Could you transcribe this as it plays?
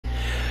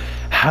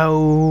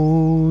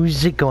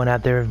How's it going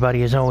out there,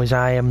 everybody? As always,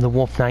 I am the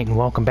Wolf Knight, and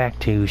welcome back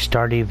to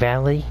Stardew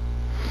Valley.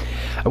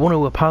 I want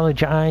to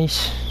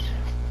apologize.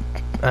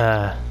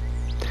 I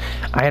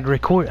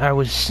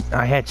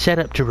had set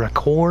up to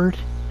record.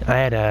 I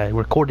had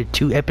recorded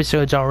 2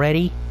 episodes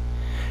already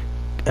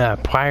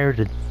prior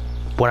to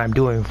what I'm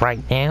doing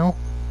right now.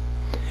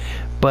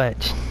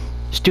 But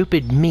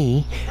stupid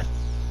me,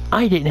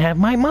 I didn't have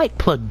my mic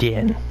plugged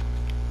in.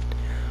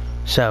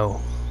 So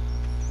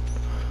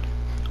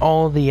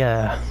all the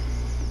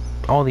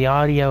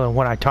audio and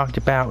what I talked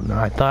about,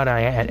 I thought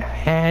I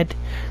had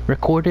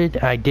recorded.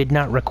 I did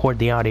not record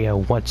the audio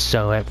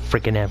whatsoever,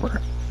 freaking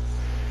ever.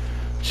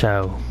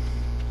 So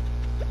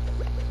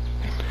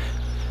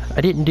I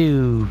didn't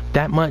do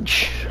that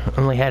much.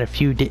 Only had a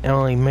few. I didn't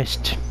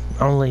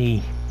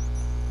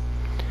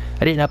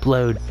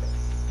upload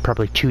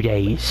probably 2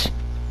 days.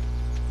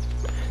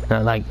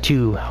 Not like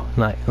two,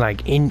 not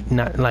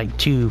like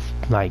two,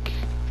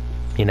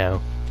 you know,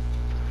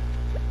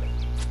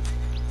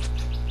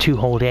 2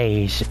 whole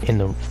days in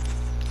the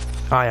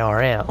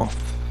IRL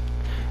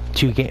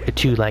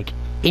to like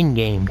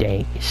in-game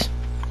days.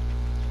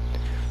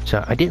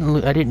 So I didn't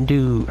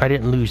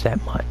lose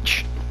that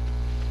much.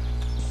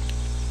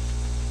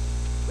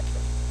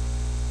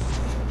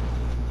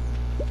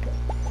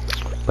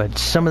 But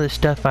some of the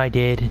stuff I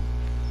did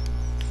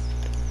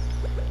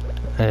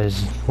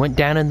went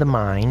down in the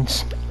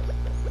mines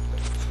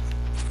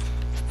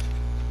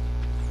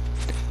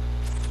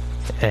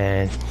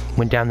and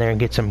went down there to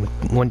get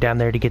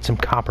some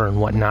copper and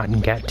whatnot,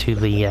 and got to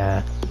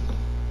the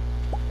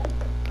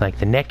like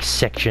the next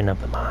section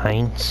of the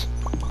mines.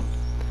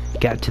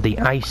 Got to the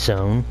ice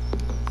zone,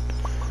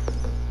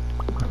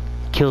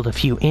 killed a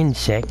few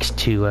insects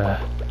to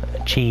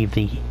achieve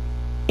the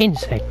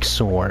insect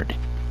sword.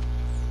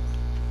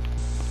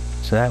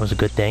 So that was a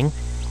good thing.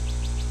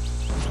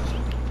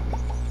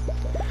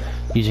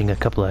 Using a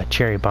couple of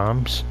cherry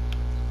bombs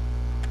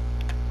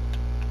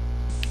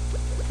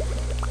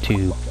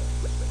to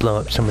blow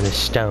up some of this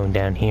stone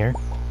down here.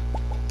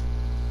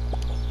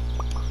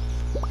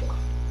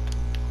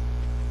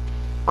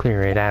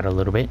 Clear it out a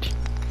little bit.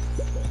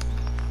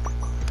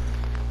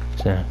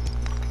 So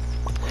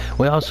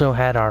we also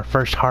had our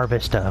first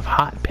harvest of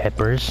hot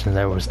peppers, and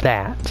there was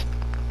that.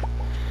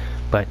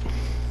 But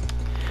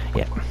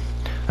yeah,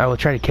 I will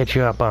try to catch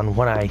you up on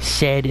what I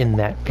said in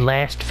that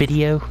last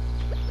video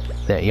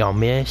that y'all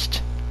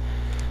missed.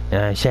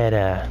 And I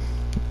said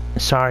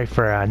sorry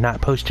for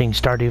not posting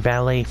Stardew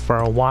Valley for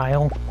a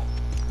while.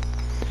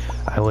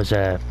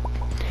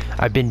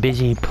 I've been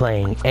busy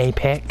playing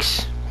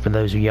Apex, for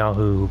those of y'all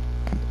who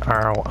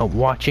are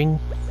watching.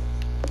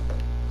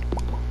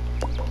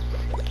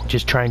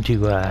 Just trying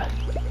to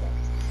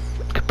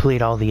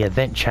complete all the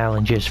event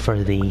challenges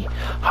for the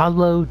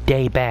Hollow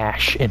Day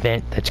Bash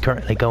event that's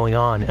currently going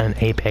on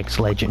Apex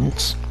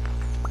Legends.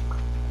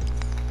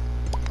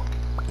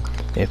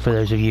 If for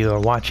those of you who are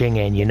watching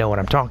and you know what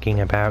I'm talking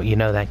about, you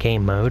know that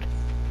game mode.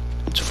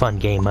 It's a fun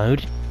game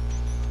mode.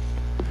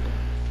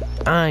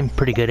 I'm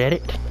pretty good at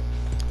it.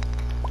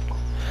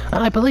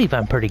 I believe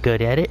I'm pretty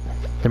good at it.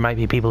 There might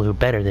be people who are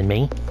better than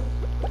me.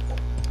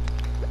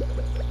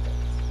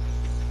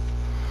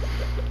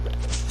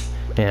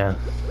 Yeah.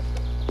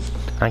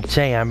 I could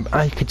say I'm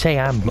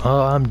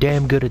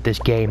damn good at this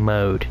game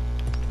mode.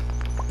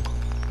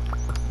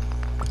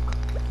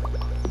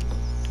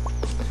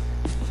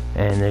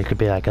 And there could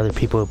be like other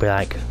people who'd be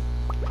like,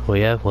 well,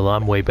 yeah, well,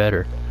 I'm way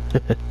better.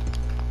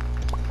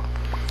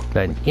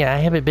 But yeah, I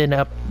haven't been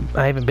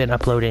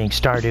uploading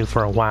Stardew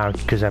for a while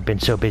because I've been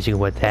so busy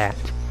with that.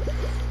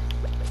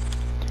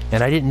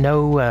 And I didn't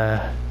know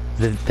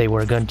that they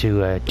were going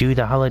to do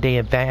the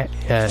Holiday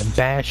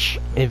Bash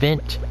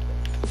event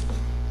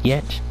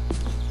yet.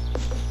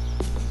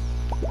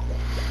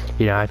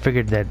 You know, I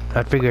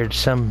figured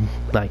some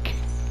like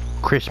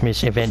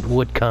Christmas event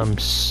would come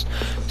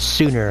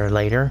sooner or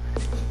later.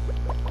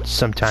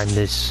 Sometime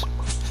this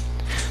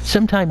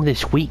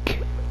week.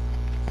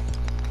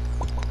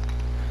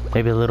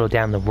 Maybe a little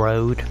down the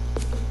road.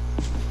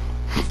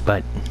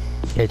 But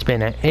it's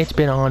been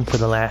on for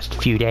the last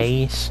few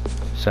days,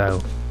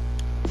 so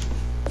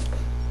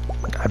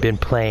I've been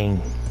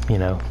playing, you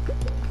know,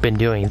 been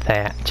doing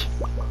that.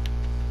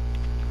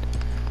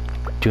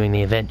 Doing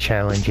the event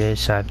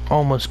challenges. I've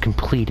almost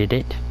completed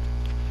it.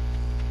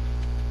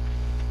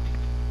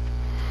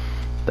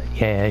 But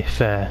yeah,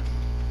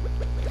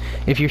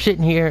 if you're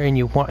sitting here and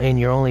you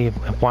only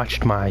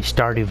watched my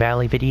Stardew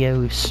Valley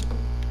videos,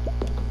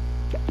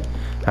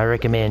 I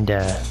recommend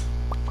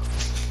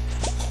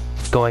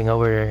going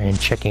over and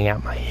checking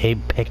out my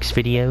Apex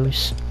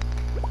videos.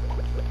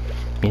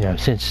 You know,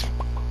 since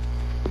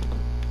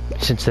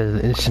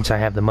I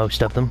have the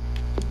most of them.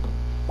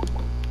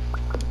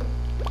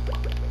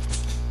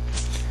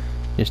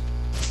 Just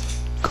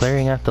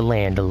clearing out the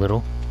land a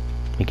little,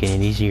 making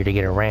it easier to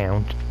get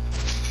around.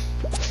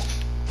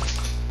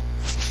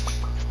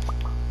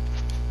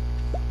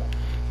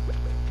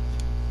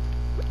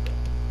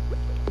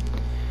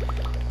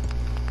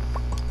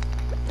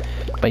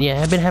 But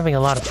yeah, I've been having a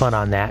lot of fun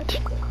on that.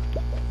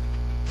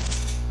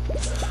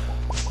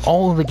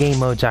 all the game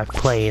modes I've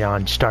played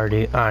on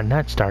Stardew,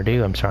 not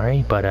Stardew, I'm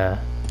sorry, but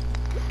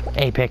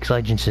Apex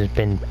Legends has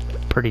been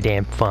pretty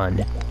damn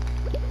fun.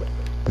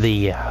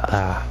 The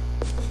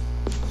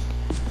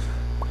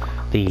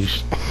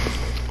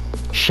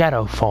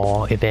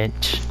Shadowfall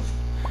event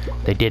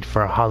they did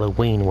for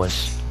Halloween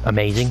was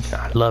amazing.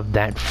 I loved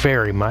that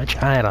very much.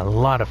 I had a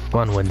lot of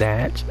fun with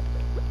that.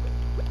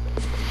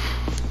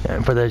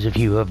 And for those of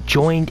you who have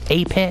joined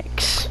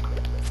Apex,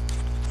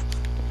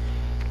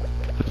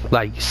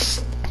 like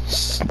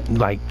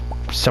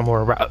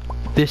somewhere around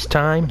this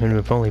time, and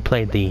we've only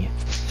played you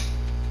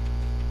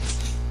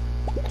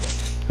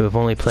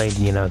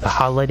know, the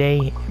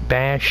Holiday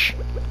Bash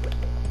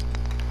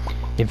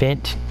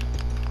event,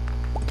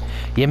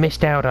 you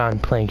missed out on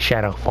playing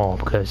Shadowfall,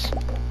 because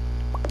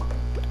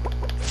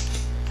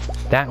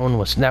that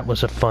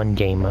was a fun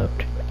game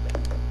mode.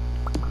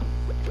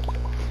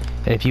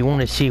 And if you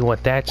want to see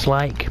what that's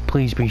like,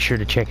 please be sure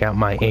to check out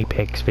my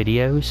Apex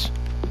videos.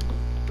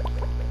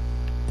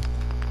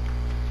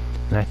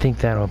 And I think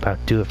that'll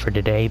about do it for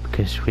today,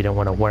 because we don't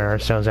want to wear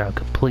ourselves out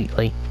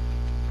completely.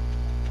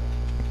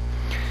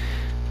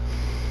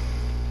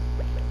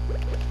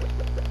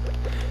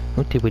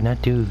 What did we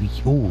not do?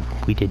 Ooh,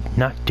 we did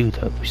not do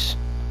those.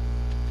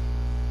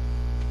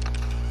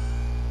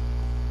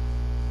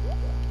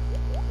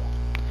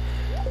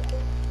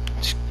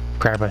 Let's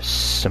grab us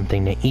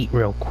something to eat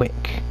real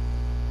quick.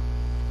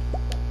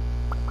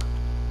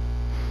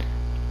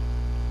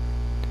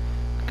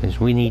 Because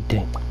we need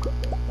to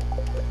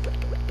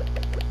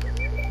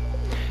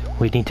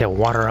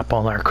water up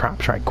all our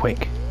crops right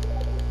quick.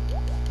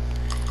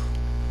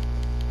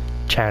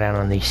 Chow down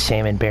on these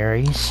salmon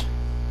berries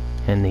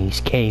and these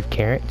cave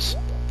carrots.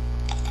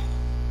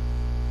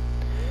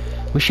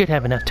 We should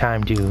have enough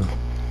time to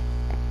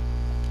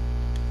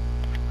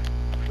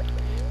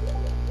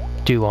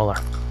do all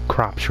our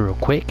crops real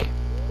quick.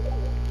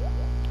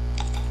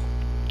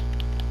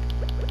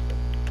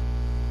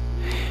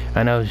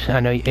 I know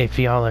if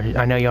y'all are,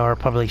 I know y'all are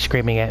probably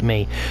screaming at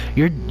me,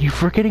 you're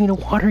forgetting to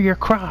water your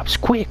crops.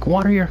 Quick,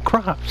 water your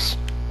crops.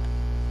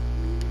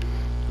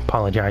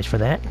 Apologize for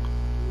that.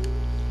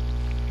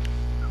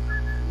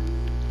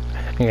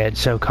 I got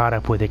so caught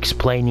up with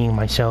explaining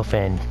myself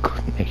and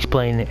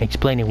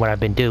explaining what I've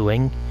been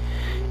doing,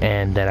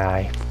 and that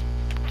I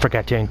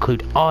forgot to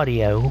include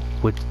audio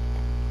with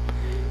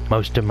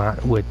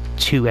with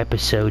 2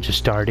 episodes of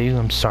Stardew.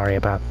 I'm sorry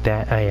about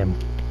that. I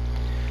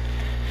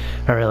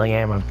really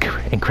am. I'm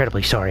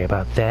incredibly sorry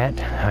about that.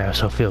 I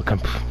also feel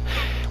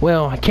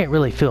well, I can't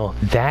really feel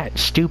that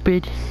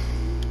stupid,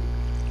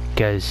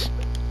 because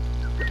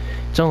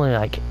it's only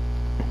like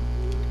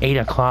 8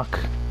 o'clock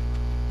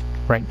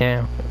right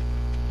now.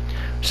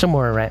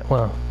 Somewhere around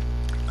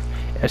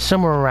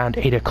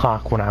 8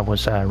 o'clock when I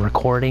was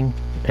recording,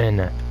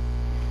 and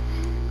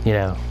you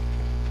know,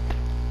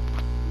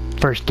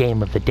 first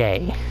game of the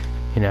day,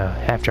 you know,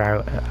 after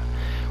I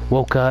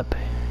woke up,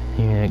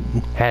 you know,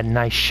 had a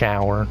nice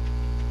shower,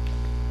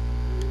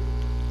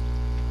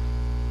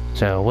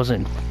 so I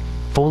wasn't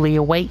fully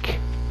awake,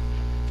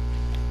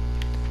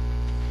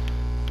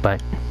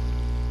 but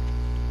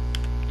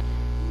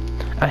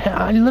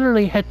I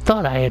literally had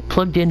thought I had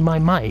plugged in my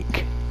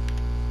mic.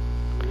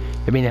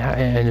 I mean,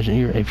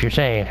 if you're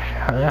saying,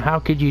 how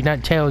could you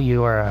not tell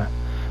your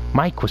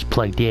mic was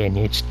plugged in?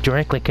 It's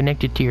directly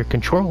connected to your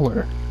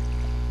controller.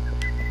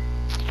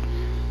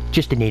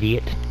 Just an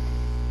idiot.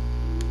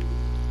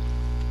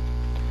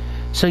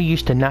 So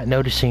used to not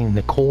noticing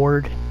the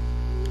cord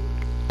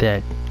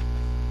that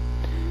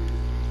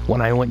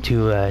when I went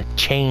to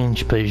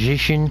change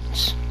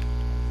positions,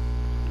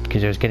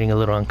 because I was getting a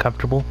little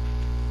uncomfortable,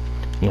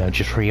 you know,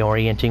 just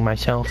reorienting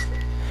myself,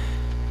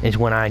 is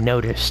when I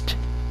noticed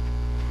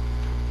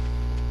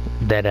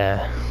that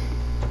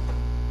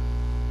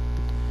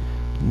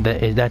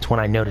that's when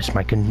I noticed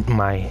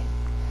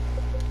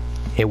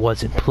it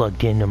wasn't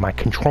plugged into my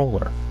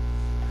controller.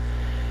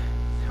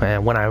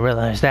 And when I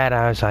realized that,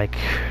 I was like,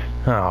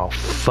 oh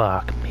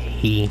fuck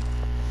me.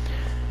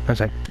 I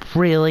was like,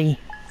 really?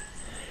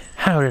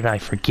 How did I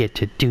forget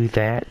to do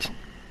that?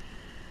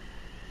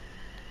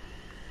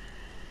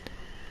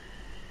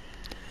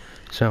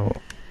 So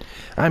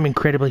I'm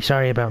incredibly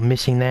sorry about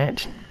missing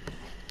that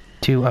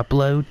 2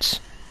 uploads.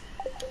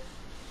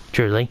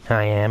 Truly,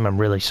 I am. I'm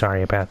really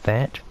sorry about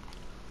that.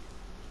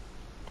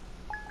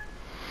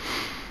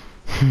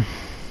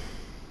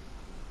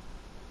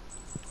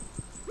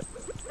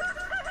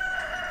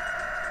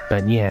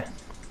 But yeah.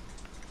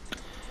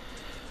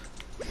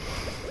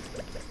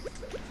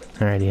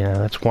 Alrighty,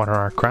 let's water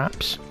our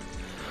crops.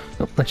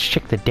 Oh, let's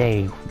check the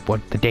day,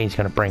 what the day's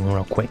gonna bring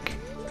real quick.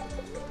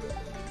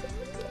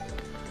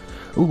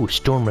 Ooh,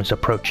 storm is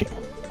approaching.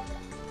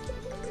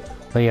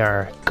 We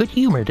are good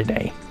humor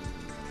today.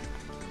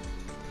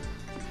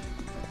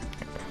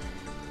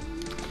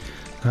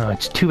 Oh,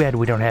 it's too bad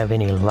we don't have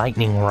any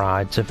lightning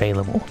rods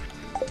available.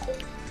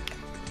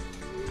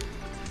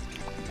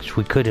 So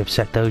we could have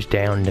set those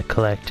down to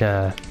collect,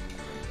 and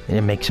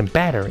make some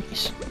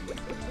batteries.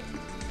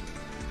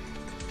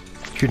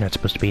 You're not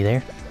supposed to be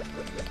there.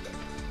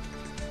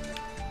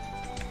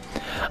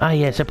 Ah,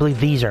 yes, I believe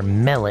these are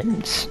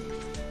melons.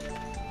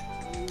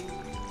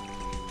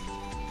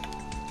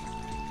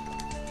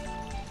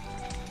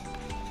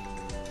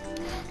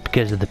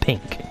 Because of the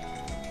pink.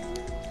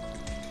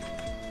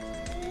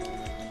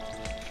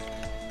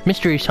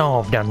 Mystery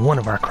solved on one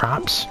of our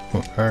crops.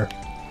 Or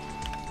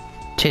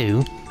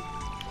two.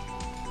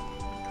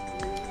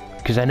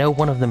 Because I know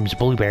one of them is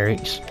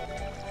blueberries.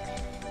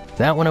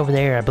 That one over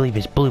there, I believe,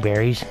 is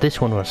blueberries. This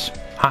one was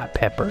hot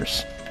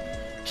peppers.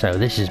 So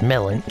this is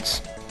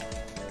melons.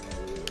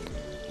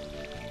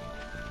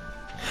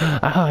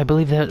 Oh, I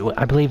believe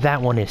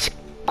that one is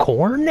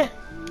corn.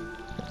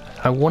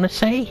 I want to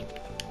say.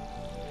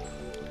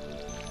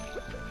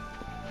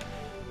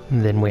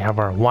 And then we have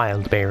our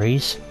wild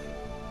berries.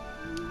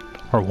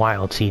 Or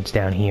wild seeds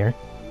down here.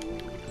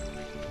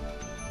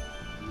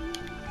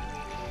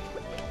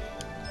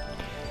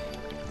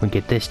 We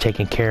get this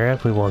taken care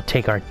of. We will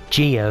take our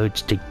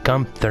geodes to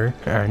Gunther,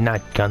 or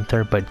not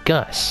Gunther, but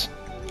Gus.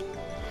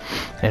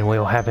 And we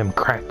will have him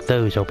crack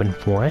those open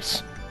for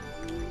us.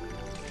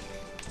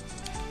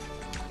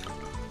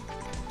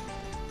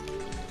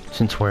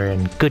 Since we're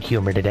in good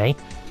humor today.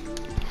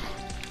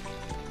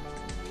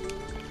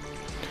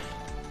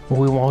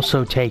 We will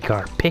also take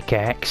our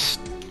pickaxe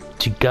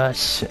to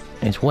Gus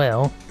as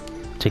well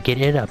to get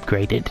it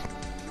upgraded.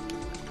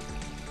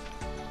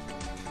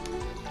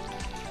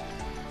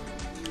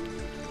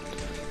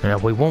 Now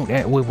we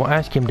will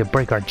ask him to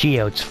break our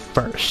geodes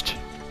first.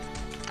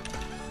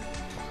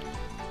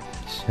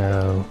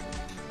 So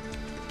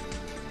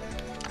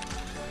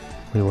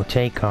we will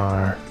take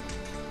our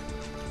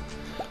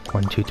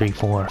 1, 2, 3,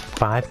 4,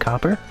 5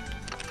 copper.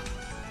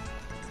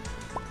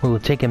 We will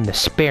take him the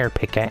spare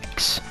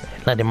pickaxe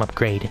and let him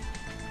upgrade.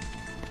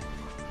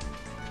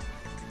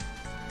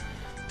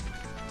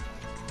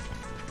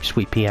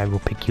 Sweet pea, I will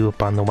pick you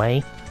up on the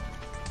way.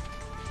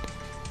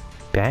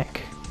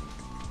 Back.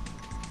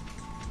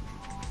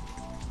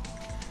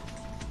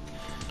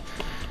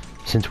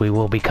 Since we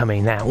will be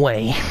coming that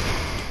way.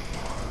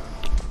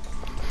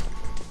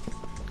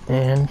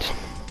 And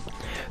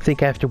I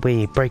think after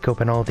we break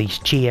open all these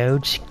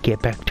geodes,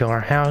 get back to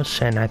our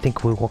house, and I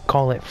think we will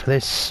call it for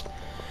this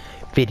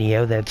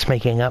video. That's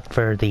making up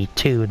for the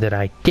 2 that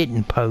I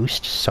didn't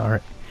post.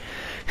 Sorry.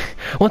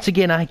 Once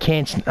again, I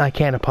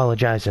can't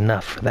apologize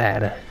enough for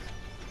that.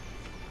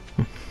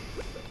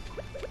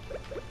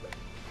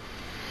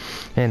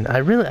 And I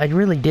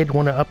really did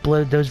want to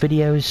upload those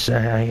videos.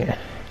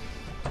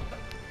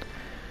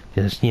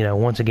 Just, you know,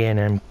 once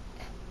again,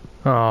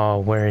 oh,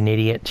 we're an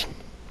idiot.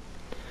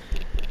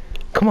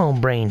 Come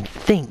on, brain,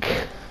 think.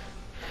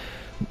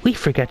 We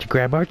forgot to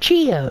grab our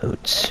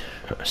geodes.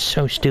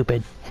 So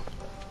stupid.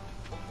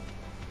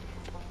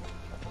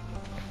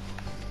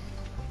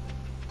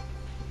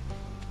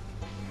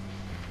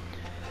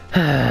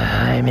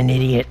 I'm an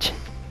idiot.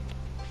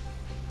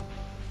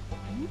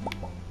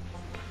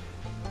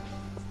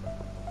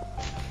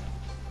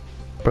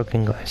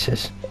 Broken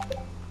glasses.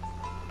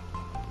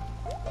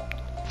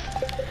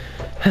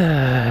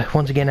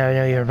 Once again, I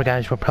know you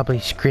guys were probably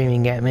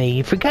screaming at me,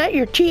 "You forgot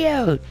your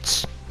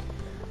geodes!"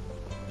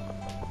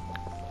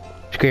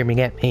 Screaming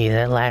at me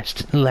that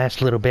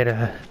last little bit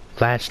of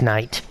last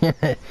night.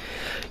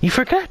 You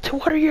forgot to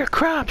water your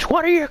crops!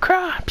 Water your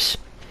crops!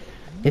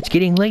 It's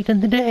getting late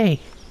in the day.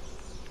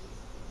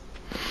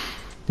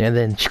 And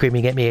then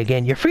screaming at me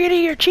again, "You're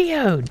forgetting your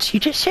geodes! You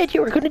just said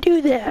you were going to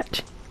do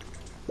that!"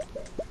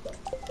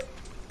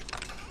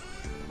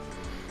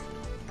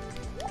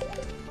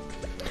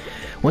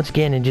 Once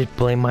again, and just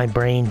blame my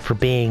brain for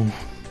being...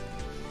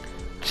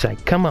 It's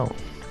like, come on.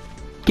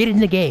 Get in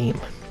the game.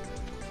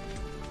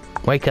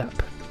 Wake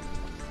up.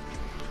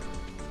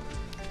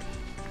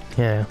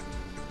 Yeah.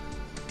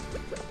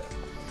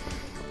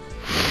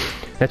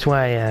 That's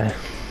why,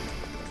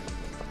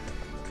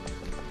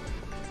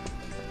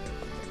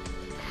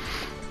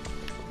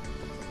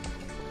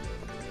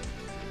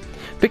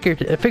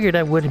 I figured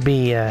I would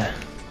be,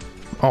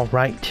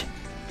 alright.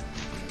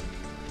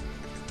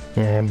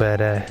 Yeah,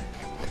 but,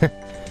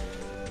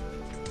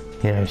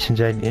 you know, since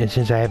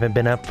I haven't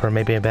been up for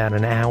maybe about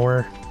an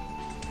hour,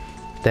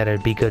 that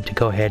it'd be good to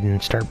go ahead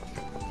and start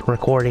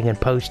recording and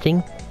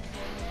posting.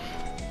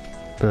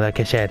 But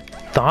like I said,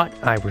 thought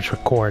I was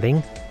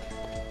recording,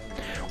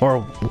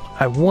 or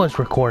I was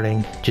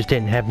recording, just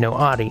didn't have no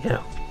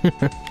audio.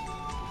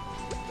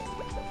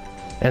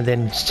 And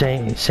then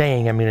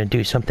saying I'm gonna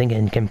do something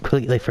and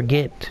completely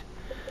forget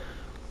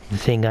the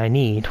thing I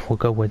need. We'll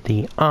go with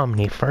the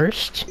Omni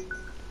first.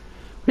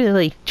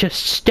 Really,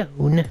 just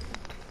stone.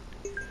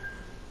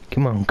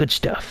 Come on, good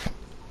stuff.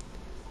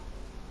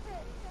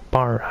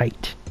 Bar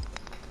height.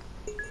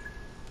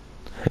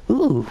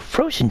 Ooh,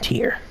 frozen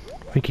tier.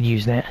 We could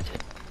use that.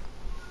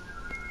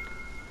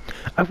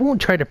 I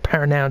won't try to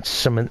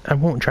pronounce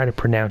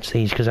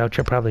these because I'll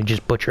probably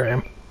just butcher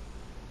them.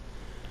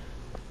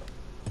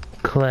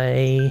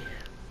 Clay.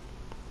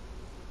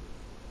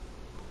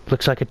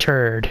 Looks like a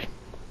turd.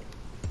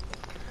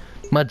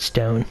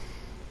 Mudstone.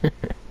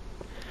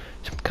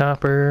 Some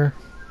copper.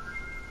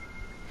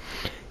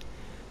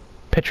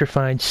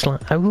 petrified slime.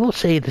 I will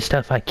say the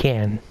stuff I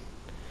can.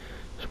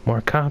 Some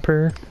more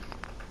copper.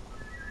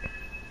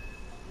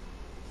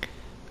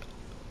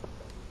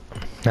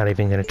 Not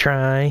even gonna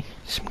try.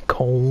 Some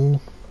coal.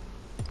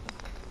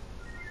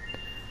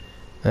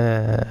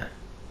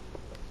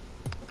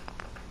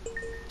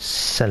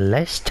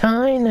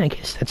 Celestine? I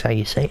guess that's how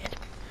you say it.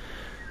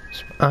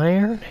 Some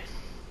iron.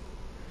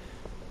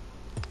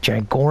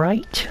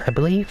 Jagorite, I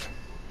believe.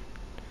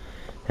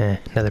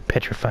 Another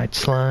petrified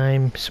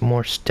slime. Some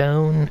more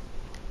stone.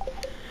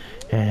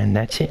 And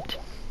that's it.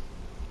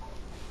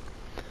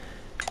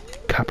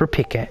 Copper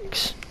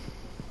pickaxe.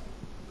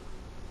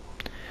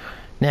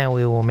 Now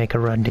we will make a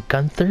run to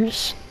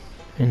Gunther's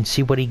and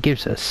see what he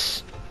gives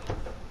us.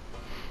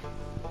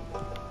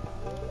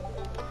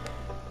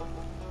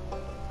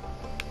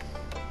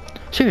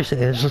 Seriously,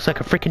 this looks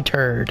like a freaking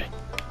turd.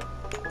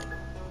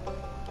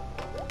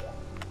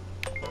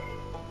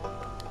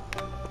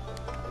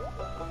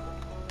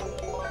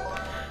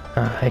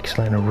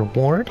 Excellent. A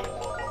reward.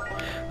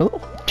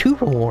 Oh, 2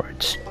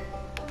 rewards.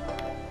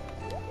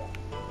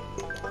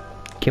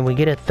 Can we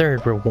get a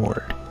 3rd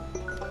reward?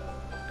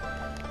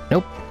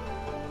 Nope.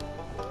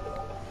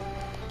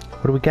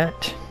 What do we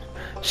got?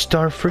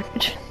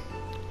 Starfruit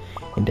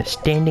and a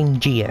standing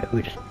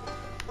geode.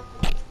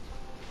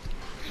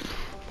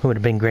 It would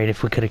have been great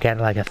if we could have got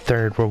like a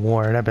 3rd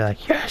reward. I'd be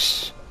like,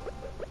 yes!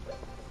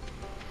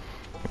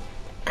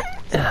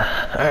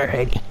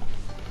 Alrighty.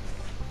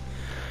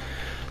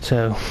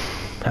 So,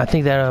 I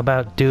think that'll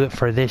about do it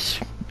for this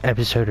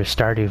episode of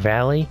Stardew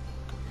Valley.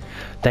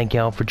 Thank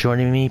y'all for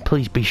joining me.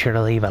 Please be sure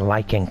to leave a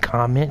like and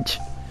comment.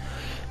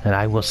 And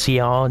I will see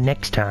y'all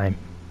next time.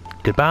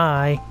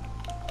 Goodbye.